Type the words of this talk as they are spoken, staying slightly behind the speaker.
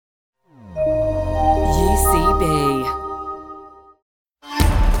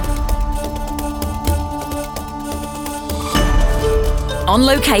On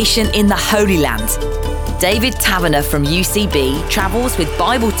location in the Holy Land, David Taverner from UCB travels with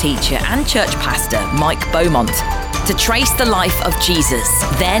Bible teacher and church pastor Mike Beaumont to trace the life of Jesus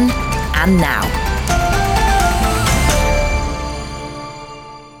then and now.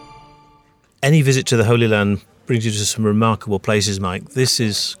 Any visit to the Holy Land brings you to some remarkable places, Mike. This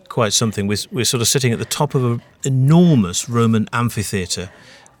is quite something. We're sort of sitting at the top of an enormous Roman amphitheatre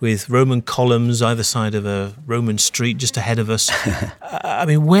with Roman columns either side of a Roman street just ahead of us. I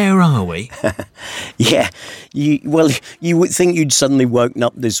mean, where are we? Yeah, you would think you'd suddenly woken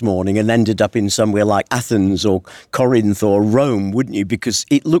up this morning and ended up in somewhere like Athens or Corinth or Rome, wouldn't you? Because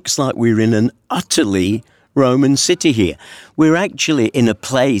it looks like we're in an utterly Roman city here. We're actually in a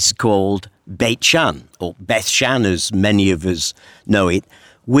place called Beit Shan, or Beth Shan as many of us know it,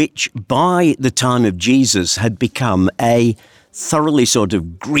 which by the time of Jesus had become a thoroughly sort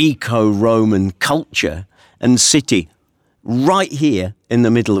of Greco-Roman culture and city right here in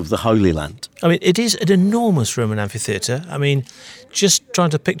the middle of the Holy Land. I mean, it is an enormous Roman amphitheatre. I mean, just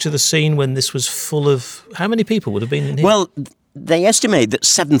trying to picture the scene when this was full of... How many people would have been in here? Well, they estimate that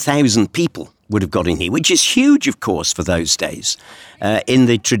 7,000 people would have got in here, which is huge, of course, for those days, in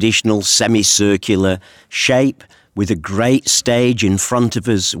the traditional semicircular shape, with a great stage in front of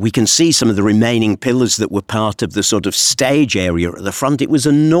us. We can see some of the remaining pillars that were part of the sort of stage area at the front. It was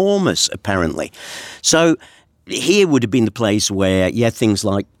enormous, apparently. So here would have been the place where, things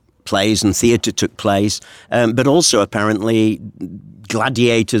like plays and theatre took place, but also apparently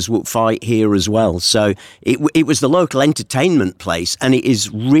gladiators would fight here as well. So it was the local entertainment place, and it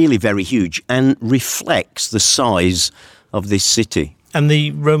is really very huge and reflects the size of this city. And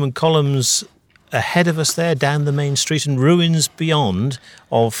the Roman columns ahead of us there, down the main street, and ruins beyond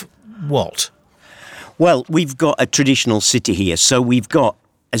of what? Well, we've got a traditional city here. So we've got,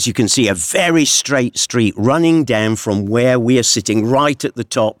 as you can see, a very straight street running down from where we are sitting right at the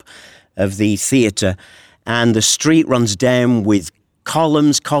top of the theatre. And the street runs down with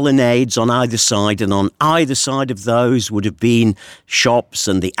columns, colonnades on either side, and on either side of those would have been shops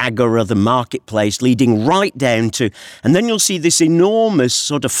and the agora, the marketplace, leading right down to, and then you'll see this enormous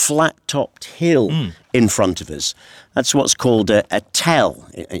sort of flat-topped hill in front of us. That's what's called a tell.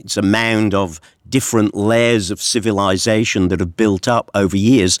 It's a mound of different layers of civilization that have built up over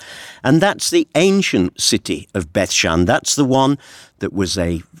years, and that's the ancient city of Beth Shan. That's the one that was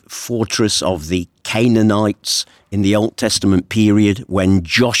a fortress of the Canaanites in the Old Testament period when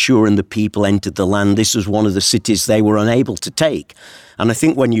Joshua and the people entered the land. This was one of the cities they were unable to take. And I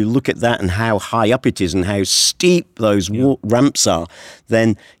think when you look at that and how high up it is and how steep those ramps are,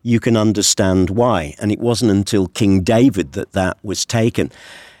 then you can understand why. And it wasn't until King David that was taken.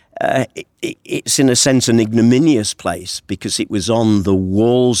 It's in a sense an ignominious place because it was on the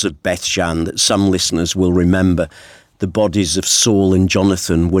walls of Beth Shan that some listeners will remember the bodies of Saul and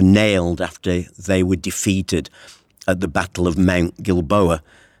Jonathan were nailed after they were defeated at the Battle of Mount Gilboa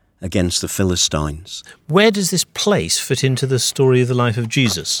against the Philistines. Where does this place fit into the story of the life of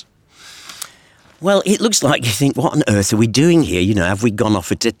Jesus? Well, it looks like you think, what on earth are we doing here? You know, have we gone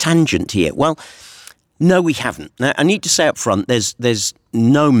off at a tangent here? Well, no, we haven't. Now, I need to say up front, there's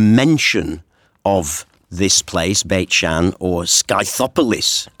no mention of this place, Beit Shan, or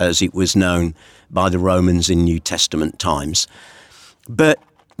Scythopolis, as it was known by the Romans in New Testament times. But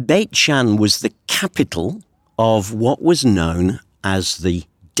Beit Shan was the capital of what was known as the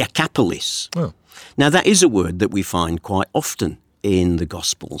Decapolis. Oh. Now, that is a word that we find quite often in the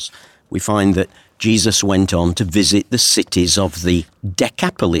Gospels. We find that Jesus went on to visit the cities of the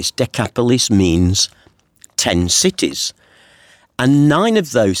Decapolis. Decapolis means 10 cities. And 9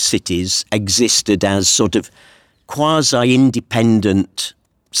 of those cities existed as sort of quasi-independent,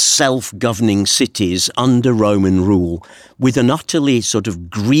 self-governing cities under Roman rule with an utterly sort of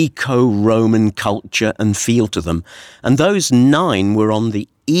Greco-Roman culture and feel to them. And those 9 were on the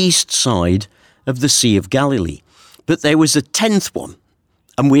east side of the Sea of Galilee. But there was a 10th one,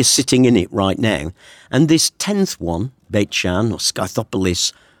 and we're sitting in it right now. And this 10th one, Beit Shan or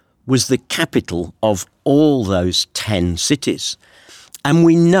Scythopolis, was the capital of all those 10 cities. And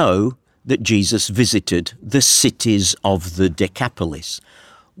we know that Jesus visited the cities of the Decapolis.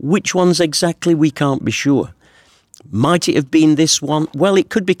 Which ones exactly, we can't be sure. Might it have been this one? Well, it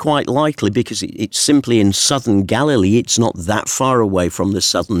could be quite likely because it's simply in southern Galilee. It's not that far away from the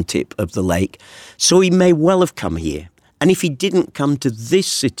southern tip of the lake. So he may well have come here. And if he didn't come to this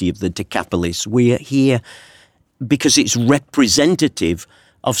city of the Decapolis, we're here because it's representative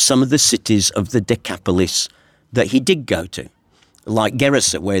of some of the cities of the Decapolis that he did go to, like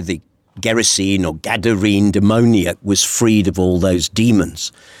Gerasa, where the Gerasene or Gadarene demoniac was freed of all those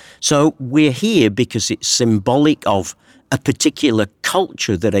demons. So we're here because it's symbolic of a particular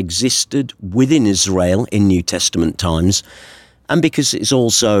culture that existed within Israel in New Testament times, and because it's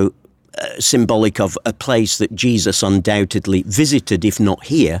also symbolic of a place that Jesus undoubtedly visited, if not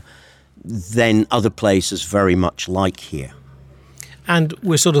here, then other places very much like here. And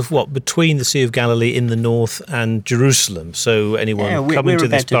we're sort of, between the Sea of Galilee in the north and Jerusalem. So anyone coming to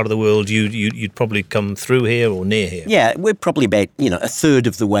this part of the world, you'd probably come through here or near here. Yeah, we're probably about, a third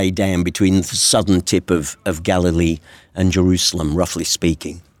of the way down between the southern tip of Galilee and Jerusalem, roughly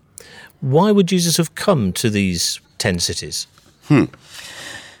speaking. Why would Jesus have come to these 10 cities? An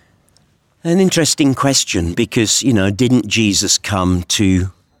interesting question, because, didn't Jesus come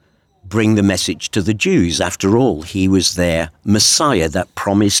to bring the message to the Jews? After all, he was their Messiah, that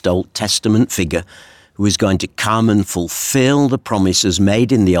promised Old Testament figure who was going to come and fulfill the promises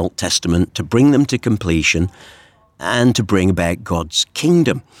made in the Old Testament to bring them to completion and to bring about God's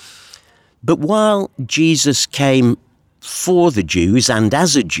kingdom. But while Jesus came for the Jews and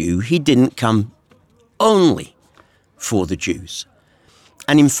as a Jew, he didn't come only for the Jews.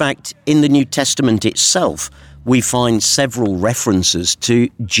 And in fact, in the New Testament itself, we find several references to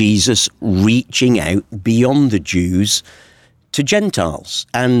Jesus reaching out beyond the Jews to Gentiles.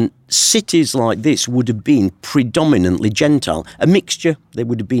 And cities like this would have been predominantly Gentile. A mixture. There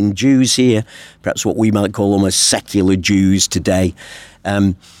would have been Jews here, perhaps what we might call almost secular Jews today.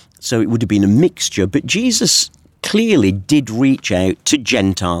 So it would have been a mixture. But Jesus clearly did reach out to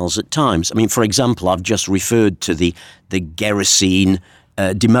Gentiles at times. I mean, for example, I've just referred to the Gerasene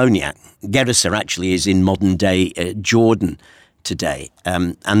demoniac. Gerasa actually is in modern-day Jordan today,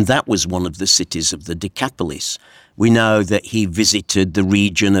 and that was one of the cities of the Decapolis. We know that he visited the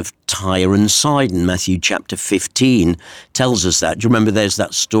region of Tyre and Sidon. Matthew chapter 15 tells us that. Do you remember there's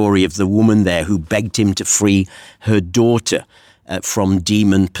that story of the woman there who begged him to free her daughter from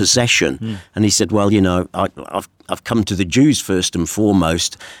demon possession? And he said, well, I've come to the Jews first and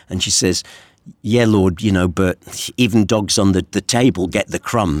foremost. And she says, yeah, Lord, but even dogs on the table get the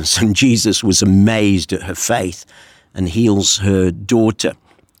crumbs. And Jesus was amazed at her faith and heals her daughter.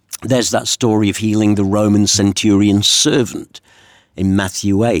 There's that story of healing the Roman centurion's servant in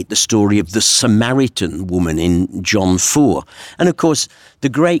Matthew 8, the story of the Samaritan woman in John 4. And of course, the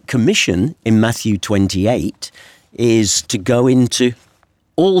Great Commission in Matthew 28 is to go into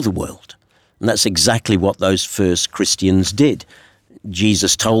all the world. And that's exactly what those first Christians did.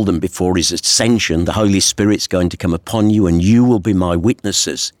 Jesus told them before his ascension, the Holy Spirit's going to come upon you and you will be my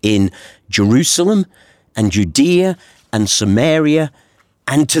witnesses in Jerusalem and Judea and Samaria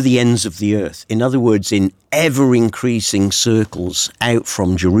and to the ends of the earth. In other words, in ever-increasing circles out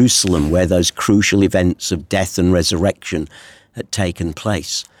from Jerusalem where those crucial events of death and resurrection had taken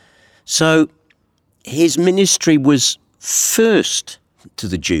place. So his ministry was first to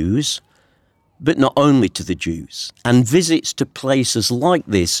the Jews, but not only to the Jews. And visits to places like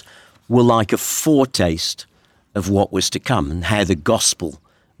this were like a foretaste of what was to come and how the gospel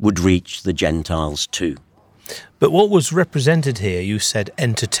would reach the Gentiles too. But what was represented here, you said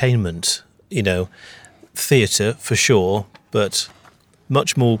entertainment, theatre for sure, but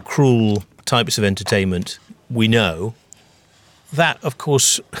much more cruel types of entertainment we know. That, of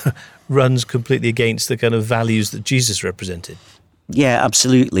course, runs completely against the kind of values that Jesus represented. Yeah,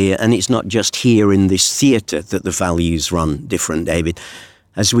 absolutely. And it's not just here in this theatre that the values run different, David.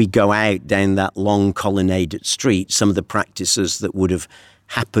 As we go out down that long colonnaded street, some of the practices that would have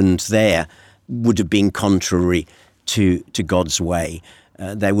happened there would have been contrary to God's way.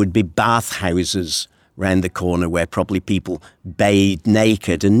 There would be bathhouses round the corner where probably people bathed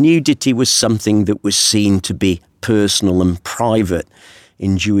naked, and nudity was something that was seen to be personal and private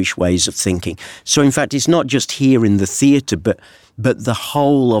in Jewish ways of thinking. So in fact, it's not just here in the theatre, but the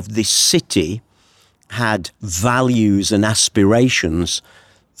whole of this city had values and aspirations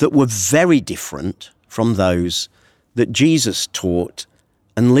that were very different from those that Jesus taught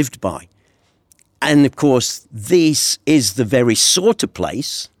and lived by. And of course, this is the very sort of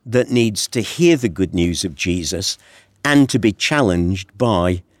place that needs to hear the good news of Jesus and to be challenged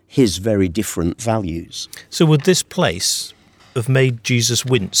by his very different values. So would this place have made Jesus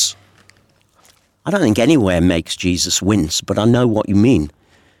wince? I don't think anywhere makes Jesus wince, but I know what you mean.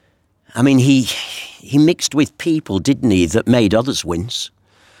 I mean, he mixed with people, didn't he, that made others wince.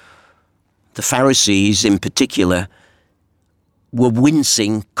 The Pharisees in particular were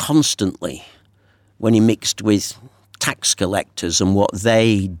wincing constantly when he mixed with tax collectors and what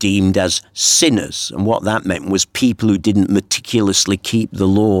they deemed as sinners. And what that meant was people who didn't meticulously keep the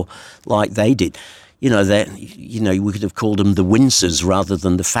law like they did. We could have called them the wincers rather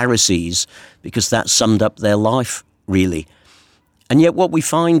than the Pharisees, because that summed up their life, really. And yet what we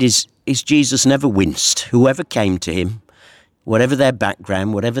find is Jesus never winced. Whoever came to him, whatever their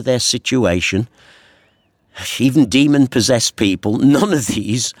background, whatever their situation, even demon-possessed people, none of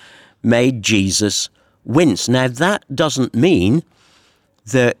these made Jesus wince. Now, that doesn't mean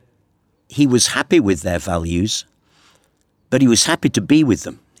that he was happy with their values, but he was happy to be with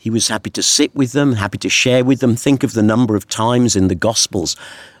them. He was happy to sit with them, happy to share with them. Think of the number of times in the Gospels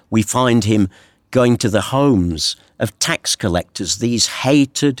we find him going to the homes of tax collectors, these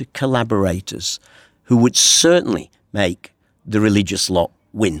hated collaborators who would certainly make the religious lot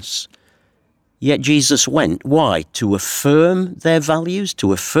wince. Yet Jesus went. Why? To affirm their values,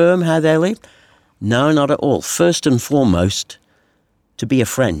 to affirm how they lived? No, not at all. First and foremost, to be a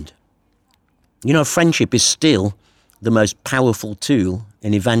friend. You know, friendship is still the most powerful tool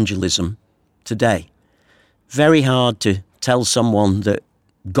in evangelism today. Very hard to tell someone that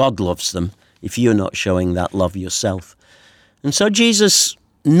God loves them if you're not showing that love yourself. And so Jesus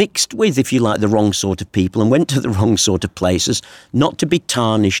mixed with, if you like, the wrong sort of people and went to the wrong sort of places, not to be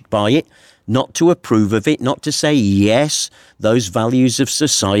tarnished by it, not to approve of it, not to say, yes, those values of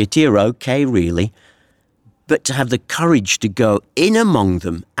society are okay, really, but to have the courage to go in among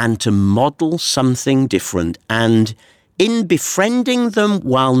them and to model something different. And in befriending them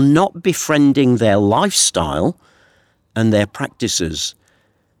while not befriending their lifestyle and their practices,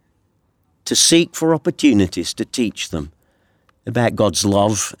 to seek for opportunities to teach them about God's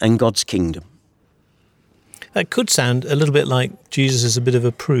love and God's kingdom. That could sound a little bit like Jesus is a bit of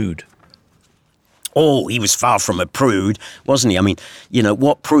a prude. Oh, he was far from a prude, wasn't he? I mean, you know,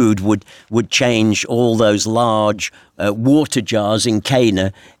 what prude would change all those large water jars in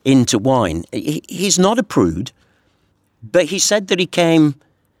Cana into wine? He's not a prude, but he said that he came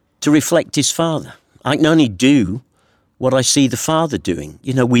to reflect his Father. I can only do what I see the Father doing.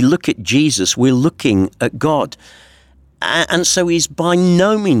 You know, we look at Jesus, we're looking at God. And so he's by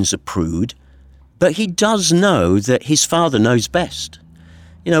no means a prude, but he does know that his Father knows best.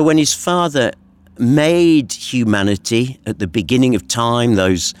 You know, when his Father made humanity at the beginning of time,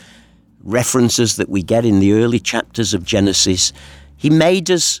 those references that we get in the early chapters of Genesis, he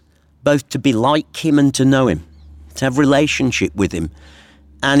made us both to be like him and to know him, to have relationship with him.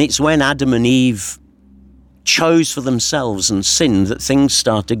 And it's when Adam and Eve chose for themselves and sinned that things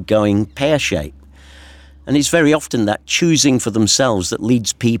started going pear-shaped. And it's very often that choosing for themselves that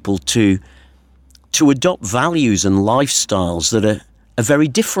leads people to adopt values and lifestyles that are very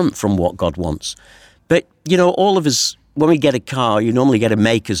different from what God wants. But, you know, all of us, when we get a car, you normally get a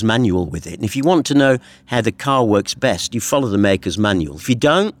maker's manual with it. And if you want to know how the car works best, you follow the maker's manual. If you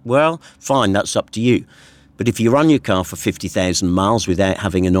don't, well, fine, that's up to you. But if you run your car for 50,000 miles without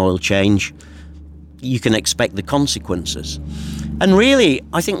having an oil change, you can expect the consequences. And really,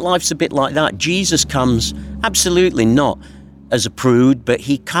 I think life's a bit like that. Jesus comes absolutely not as a prude, but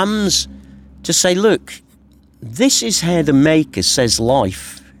he comes to say, look, this is how the Maker says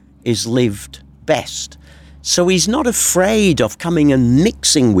life is lived best. So he's not afraid of coming and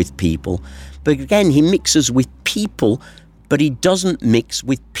mixing with people. But again, he mixes with people, but he doesn't mix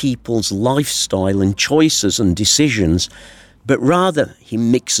with people's lifestyle and choices and decisions. But rather, he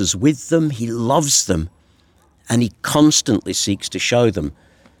mixes with them, he loves them, and he constantly seeks to show them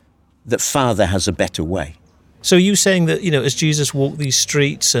that Father has a better way. So are you saying that, you know, as Jesus walked these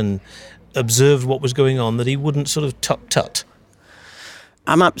streets and observed what was going on, that he wouldn't sort of tut-tut?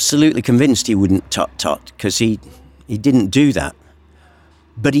 I'm absolutely convinced he wouldn't tut-tut, because he didn't do that.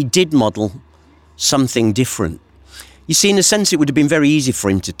 But he did model something different. You see, in a sense, it would have been very easy for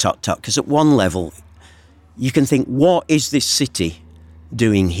him to tut-tut, because at one level, you can think, what is this city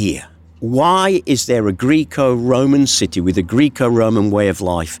doing here? Why is there a Greco-Roman city with a Greco-Roman way of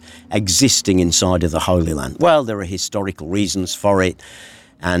life existing inside of the Holy Land? Well, there are historical reasons for it,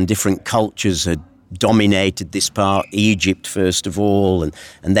 and different cultures had dominated this part, Egypt first of all, and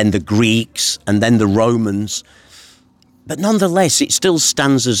then the Greeks, and then the Romans. But nonetheless, it still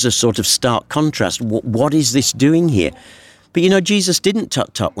stands as a sort of stark contrast. What is this doing here? But you know, Jesus didn't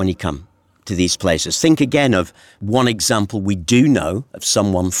tut-tut when he came to these places. Think again of one example we do know of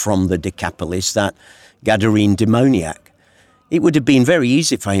someone from the Decapolis, that Gadarene demoniac. It would have been very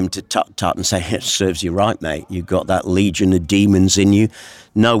easy for him to tut-tut and say, it serves you right, mate. You've got that legion of demons in you.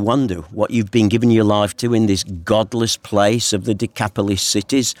 No wonder what you've been giving your life to in this godless place of the Decapolis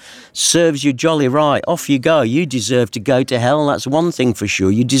cities serves you jolly right. Off you go. You deserve to go to hell. That's one thing for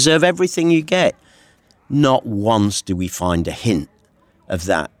sure. You deserve everything you get. Not once do we find a hint of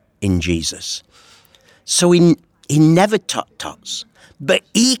that in Jesus. So he never tut-tuts. But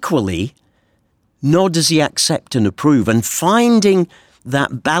equally, nor does he accept and approve. And finding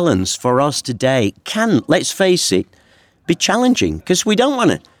that balance for us today can, let's face it, be challenging, because we don't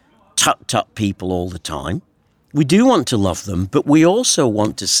want to tut-tut people all the time. we do want to love them, but we also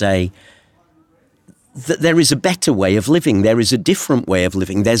want to say that there is a better way of living. There is a different way of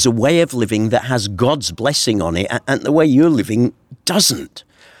living. There's a way of living that has God's blessing on it, and the way you're living doesn't.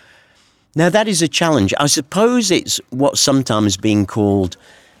 Now, that is a challenge. I suppose it's what's sometimes being called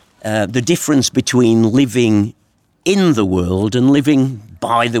the difference between living in the world and living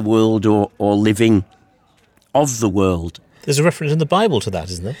by the world or living of the world. There's a reference in the Bible to that,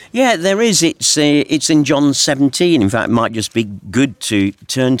 isn't there? Yeah, there is. It's in John 17. In fact, it might just be good to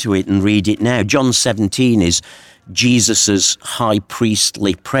turn to it and read it now. John 17 is Jesus's high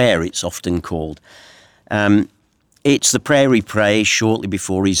priestly prayer, it's often called. It's the prayer he prays shortly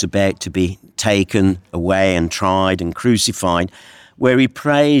before he's about to be taken away and tried and crucified, where he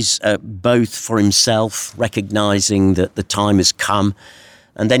prays both for himself, recognising that the time has come,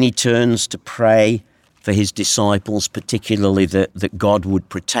 and then he turns to pray for his disciples, particularly that God would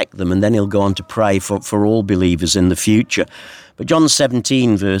protect them, and then he'll go on to pray for all believers in the future. But John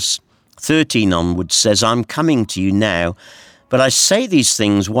 17, verse 13 onwards says, I'm coming to you now, but I say these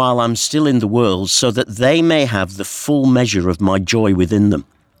things while I'm still in the world, so that they may have the full measure of my joy within them.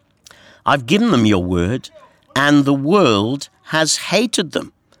 I've given them your word, and the world has hated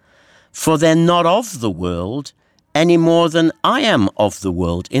them, for they're not of the world any more than I am of the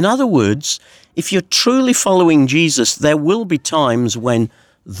world. In other words, if you're truly following Jesus, there will be times when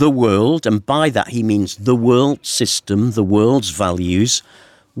the world, and by that he means the world system, the world's values,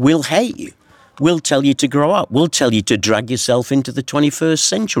 will hate you, will tell you to grow up, will tell you to drag yourself into the 21st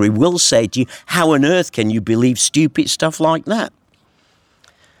century, will say to you, how on earth can you believe stupid stuff like that?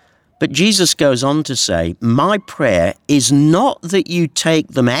 But Jesus goes on to say, my prayer is not that you take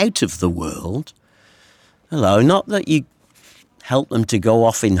them out of the world, not that you help them to go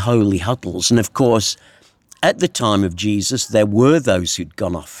off in holy huddles. And of course, at the time of Jesus, there were those who'd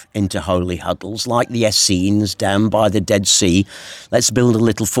gone off into holy huddles, like the Essenes down by the Dead Sea. Let's build a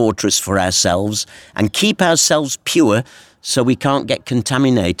little fortress for ourselves and keep ourselves pure so we can't get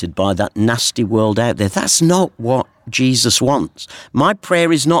contaminated by that nasty world out there. That's not what Jesus wants. My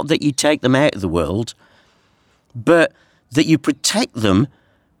prayer is not that you take them out of the world, but that you protect them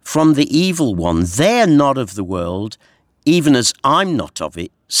from the evil one. They're not of the world, even as I'm not of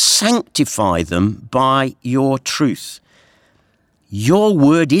it. Sanctify them by your truth. Your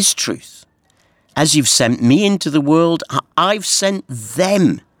word is truth. As you've sent me into the world, I've sent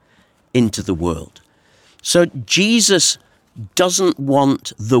them into the world. So Jesus doesn't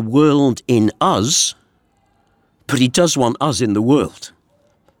want the world in us, but he does want us in the world,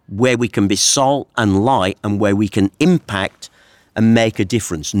 where we can be salt and light and where we can impact and make a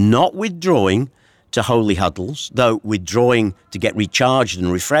difference. Not withdrawing to holy huddles, though withdrawing to get recharged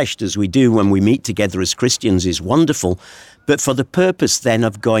and refreshed as we do when we meet together as Christians is wonderful, but for the purpose then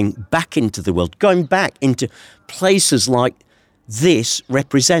of going back into the world, going back into places like this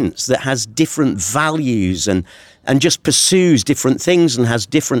represents, that has different values and just pursues different things and has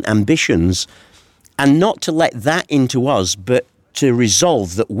different ambitions, and not to let that into us, but to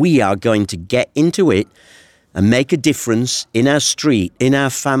resolve that we are going to get into it and make a difference in our street, in our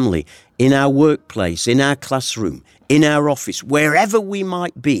family, in our workplace, in our classroom, in our office, wherever we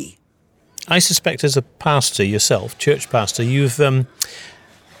might be. I suspect as a pastor yourself, church pastor, you've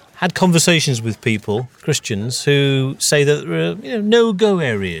had conversations with people, Christians, who say that there are no-go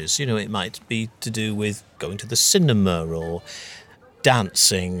areas. It might be to do with going to the cinema or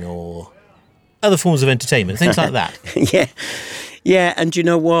dancing or other forms of entertainment, things like that. Yeah, and you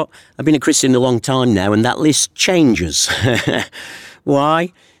know what? I've been a Christian a long time now, and that list changes.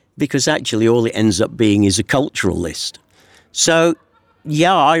 Why? Because actually all it ends up being is a cultural list. So,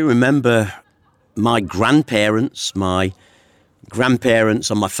 yeah, I remember my grandparents on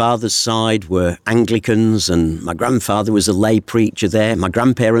my father's side were Anglicans, and my grandfather was a lay preacher there. My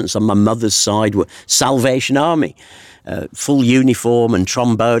grandparents on my mother's side were Salvation Army, full uniform and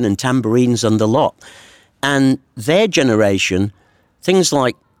trombone and tambourines and the lot. And their generation, things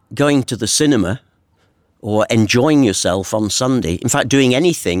like going to the cinema or enjoying yourself on Sunday, in fact, doing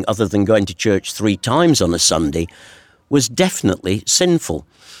anything other than going to church 3 times on a Sunday, was definitely sinful.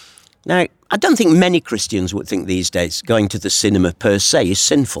 Now, I don't think many Christians would think these days going to the cinema per se is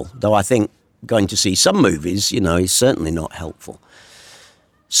sinful, though I think going to see some movies, is certainly not helpful.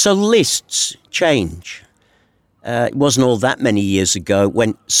 So lists change. It wasn't all that many years ago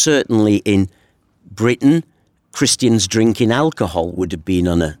when certainly in Britain, Christians drinking alcohol would have been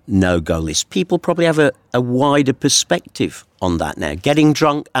on a no-go list. People probably have a wider perspective on that now. Getting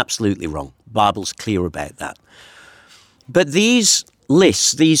drunk, absolutely wrong. Bible's clear about that. But these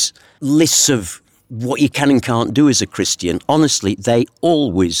lists of what you can and can't do as a Christian, honestly, they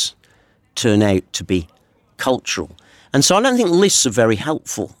always turn out to be cultural. And so I don't think lists are very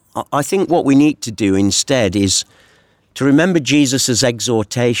helpful. I think what we need to do instead is to remember Jesus'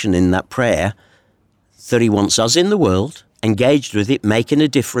 exhortation in that prayer that he wants us in the world, engaged with it, making a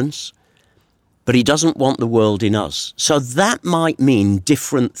difference, but he doesn't want the world in us. So that might mean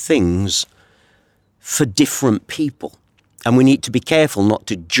different things for different people. And we need to be careful not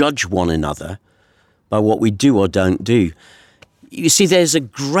to judge one another by what we do or don't do. You see, there's a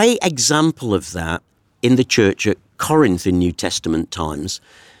great example of that in the church at Corinth in New Testament times,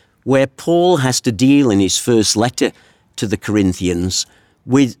 where Paul has to deal in his first letter to the Corinthians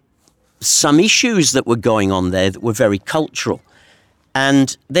with some issues that were going on there that were very cultural.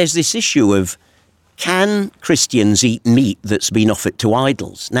 And there's this issue of, can Christians eat meat that's been offered to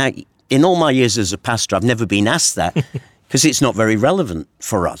idols? Now, in all my years as a pastor, I've never been asked that because it's not very relevant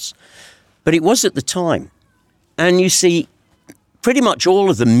for us. But it was at the time. And you see, pretty much all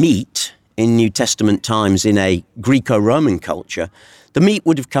of the meat in New Testament times in a Greco-Roman culture, the meat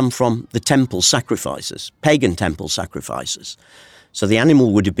would have come from the temple sacrifices, pagan temple sacrifices. So the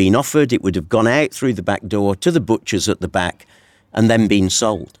animal would have been offered, it would have gone out through the back door to the butchers at the back and then been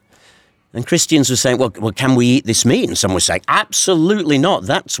sold. And Christians were saying, well, can we eat this meat? And some were saying, absolutely not,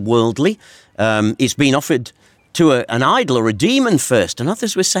 that's worldly. It's been offered to an idol or a demon first. And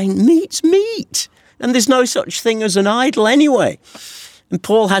others were saying, meat's meat. And there's no such thing as an idol anyway. And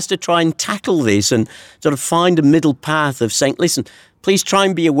Paul has to try and tackle this and sort of find a middle path of saying, listen, please try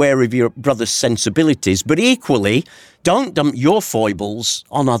and be aware of your brother's sensibilities, but equally, don't dump your foibles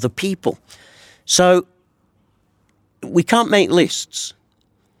on other people. So we can't make lists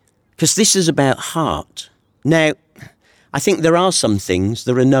because this is about heart. Now, I think there are some things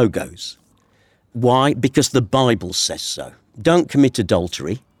that are no-goes. Why? Because the Bible says so. Don't commit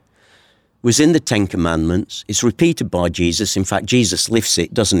adultery. Was in the Ten Commandments. It's repeated by Jesus. In fact, Jesus lifts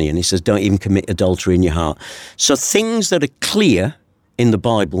it, doesn't he? And he says, don't even commit adultery in your heart. So things that are clear in the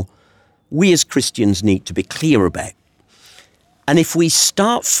Bible, we as Christians need to be clear about. And if we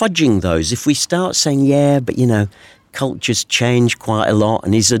start fudging those, if we start saying, yeah, but culture's changed quite a lot,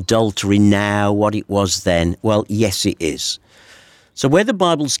 and is adultery now what it was then? Well, yes, it is. So where the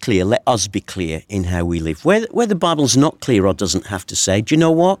Bible's clear, let us be clear in how we live. Where the Bible's not clear or doesn't have to say, do you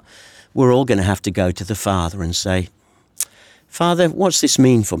know what? We're all going to have to go to the Father and say, Father, what's this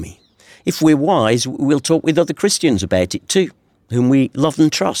mean for me? If we're wise, we'll talk with other Christians about it too, whom we love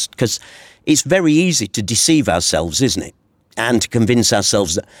and trust, because it's very easy to deceive ourselves, isn't it? And to convince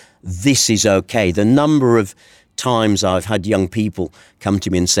ourselves that this is okay. The number of times I've had young people come to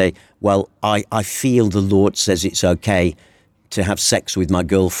me and say, well, I feel the Lord says it's okay to have sex with my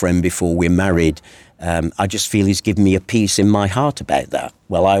girlfriend before we're married. I just feel he's given me a peace in my heart about that.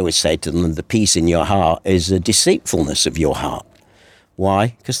 Well, I always say to them, the peace in your heart is a deceitfulness of your heart.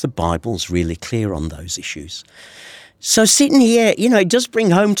 Why? Because the Bible's really clear on those issues. So sitting here, it does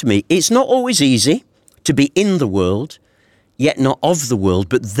bring home to me, it's not always easy to be in the world, yet not of the world,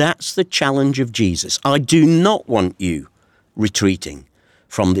 but that's the challenge of Jesus. I do not want you retreating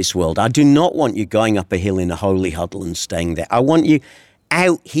from this world. I do not want you going up a hill in a holy huddle and staying there. I want you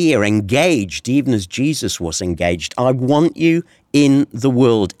out here engaged, even as Jesus was engaged. I want you in the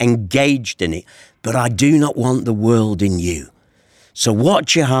world, engaged in it, but I do not want the world in you. So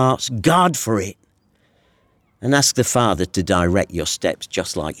watch your hearts, guard for it, and ask the Father to direct your steps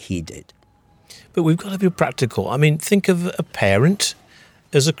just like he did. But we've got to be practical. I mean, think of a parent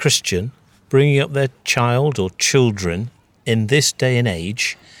as a Christian bringing up their child or children in this day and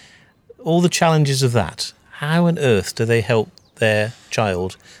age, all the challenges of that. How on earth do they help their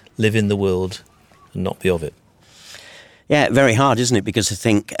child live in the world and not be of it? Yeah, very hard, isn't it? Because I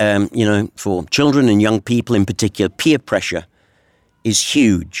think, for children and young people in particular, peer pressure is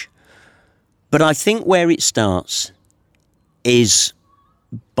huge. But I think where it starts is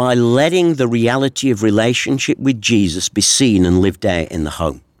by letting the reality of relationship with Jesus be seen and lived out in the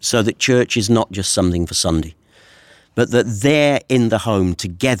home, so that church is not just something for Sunday, but that they're in the home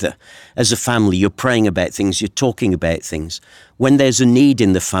together as a family. You're praying about things, you're talking about things. When there's a need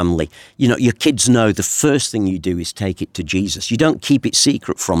in the family, your kids know the first thing you do is take it to Jesus. You don't keep it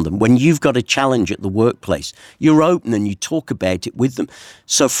secret from them. When you've got a challenge at the workplace, you're open and you talk about it with them.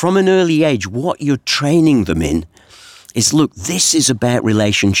 So from an early age, what you're training them in is, look, this is about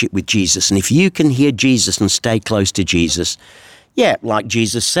relationship with Jesus. And if you can hear Jesus and stay close to Jesus, yeah, like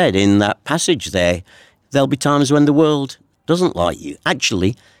Jesus said in that passage there, there'll be times when the world doesn't like you.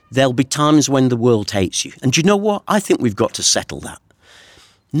 Actually, there'll be times when the world hates you. And do you know what? I think we've got to settle that.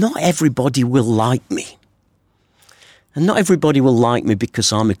 Not everybody will like me. And not everybody will like me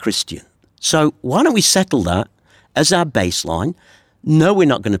because I'm a Christian. So why don't we settle that as our baseline? No, we're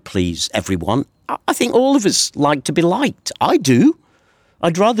not going to please everyone. I think all of us like to be liked. I do.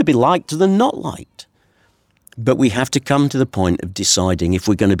 I'd rather be liked than not liked. But we have to come to the point of deciding if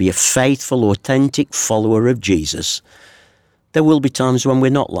we're going to be a faithful, authentic follower of Jesus. There will be times when we're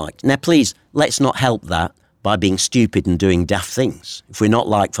not liked. Now, please, let's not help that by being stupid and doing daft things. If we're not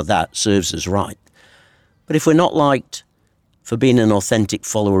liked for that, serves us right. But if we're not liked for being an authentic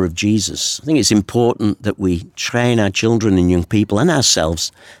follower of Jesus, I think it's important that we train our children and young people and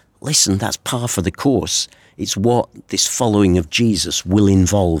ourselves. Listen, that's par for the course. It's what this following of Jesus will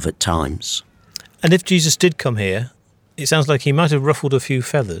involve at times. And if Jesus did come here, it sounds like he might have ruffled a few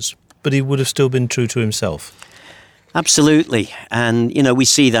feathers, but he would have still been true to himself. Absolutely. And, we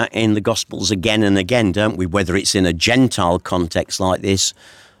see that in the Gospels again and again, don't we? Whether it's in a Gentile context like this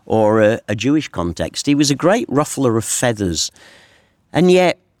or a Jewish context. He was a great ruffler of feathers. And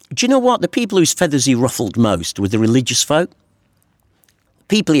yet, do you know what? The people whose feathers he ruffled most were the religious folk. The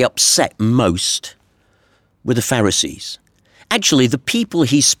people he upset most were the Pharisees. Actually, the people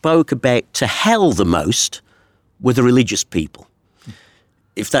he spoke about to hell the most were the religious people.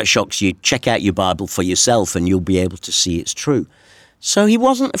 If that shocks you, check out your Bible for yourself and you'll be able to see it's true. So he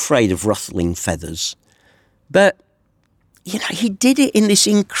wasn't afraid of ruffling feathers. But, he did it in this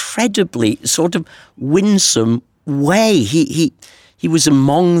incredibly sort of winsome way. He was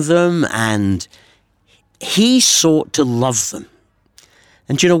among them and he sought to love them.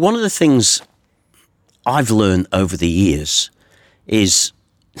 And, one of the things I've learned over the years is,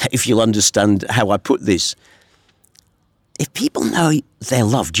 if you'll understand how I put this, if people know they're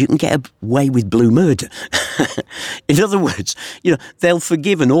loved, you can get away with blue murder. In other words, they'll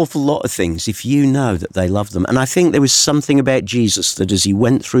forgive an awful lot of things if you know that they love them. And I think there was something about Jesus that as he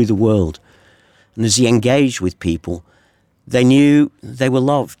went through the world and as he engaged with people, they knew they were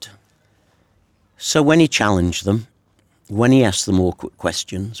loved. So when he challenged them, when he asked them awkward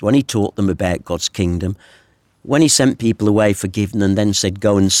questions, when he taught them about God's kingdom, when he sent people away forgiven and then said,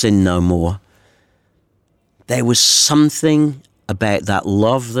 go and sin no more, there was something about that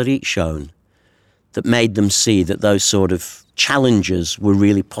love that he'd shown that made them see that those sort of challenges were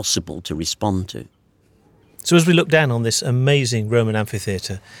really possible to respond to. So as we look down on this amazing Roman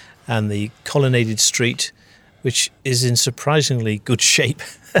amphitheatre and the colonnaded street, which is in surprisingly good shape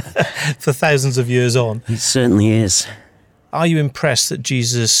for thousands of years on. It certainly is. Are you impressed that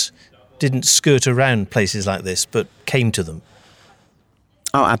Jesus didn't skirt around places like this, but came to them?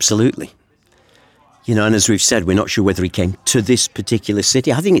 Oh, absolutely. And as we've said, we're not sure whether he came to this particular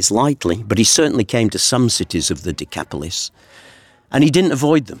city. I think it's likely, but he certainly came to some cities of the Decapolis. And he didn't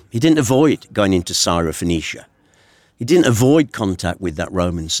avoid them. He didn't avoid going into Syrophoenicia. He didn't avoid contact with that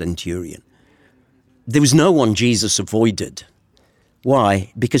Roman centurion. There was no one Jesus avoided.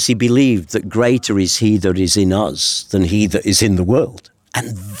 Why? Because he believed that greater is he that is in us than he that is in the world.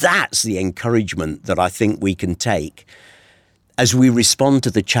 And that's the encouragement that I think we can take as we respond to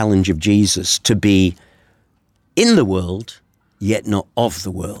the challenge of Jesus to be in the world, yet not of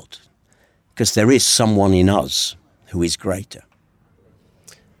the world. Because there is someone in us who is greater.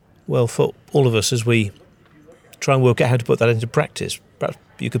 Well, for all of us, as we try and work out how to put that into practice, perhaps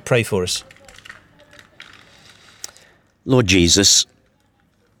you could pray for us. Lord Jesus,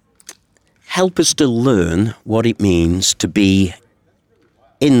 help us to learn what it means to be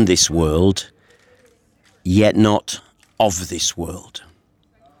in this world, yet not of this world.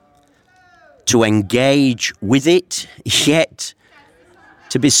 To engage with it, yet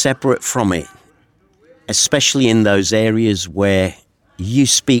to be separate from it, especially in those areas where you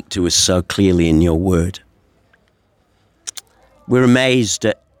speak to us so clearly in your word. We're amazed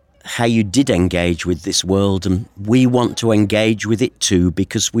at how you did engage with this world, and we want to engage with it too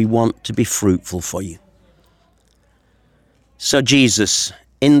because we want to be fruitful for you. So Jesus,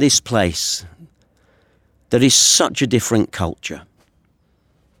 in this place, there is such a different culture.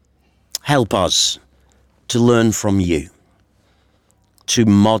 Help us to learn from you, to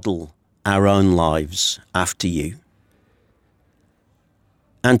model our own lives after you,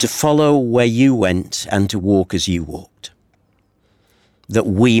 and to follow where you went and to walk as you walked, that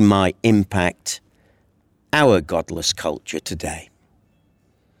we might impact our godless culture today.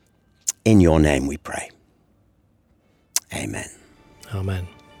 In your name we pray. Amen. Amen.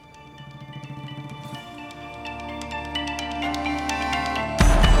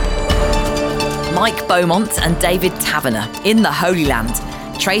 Mike Beaumont and David Taverner in the Holy Land,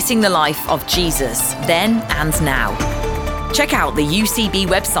 tracing the life of Jesus then and now. Check out the UCB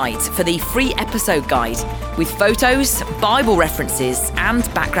website for the free episode guide with photos, Bible references and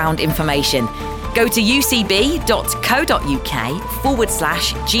background information. Go to ucb.co.uk/Jesus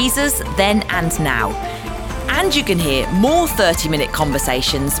then and now. And you can hear more 30-minute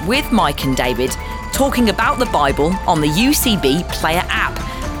conversations with Mike and David talking about the Bible on the UCB Player app.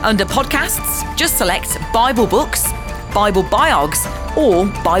 Under podcasts, just select Bible Books, Bible Biogs, or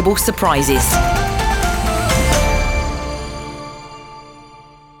Bible Surprises.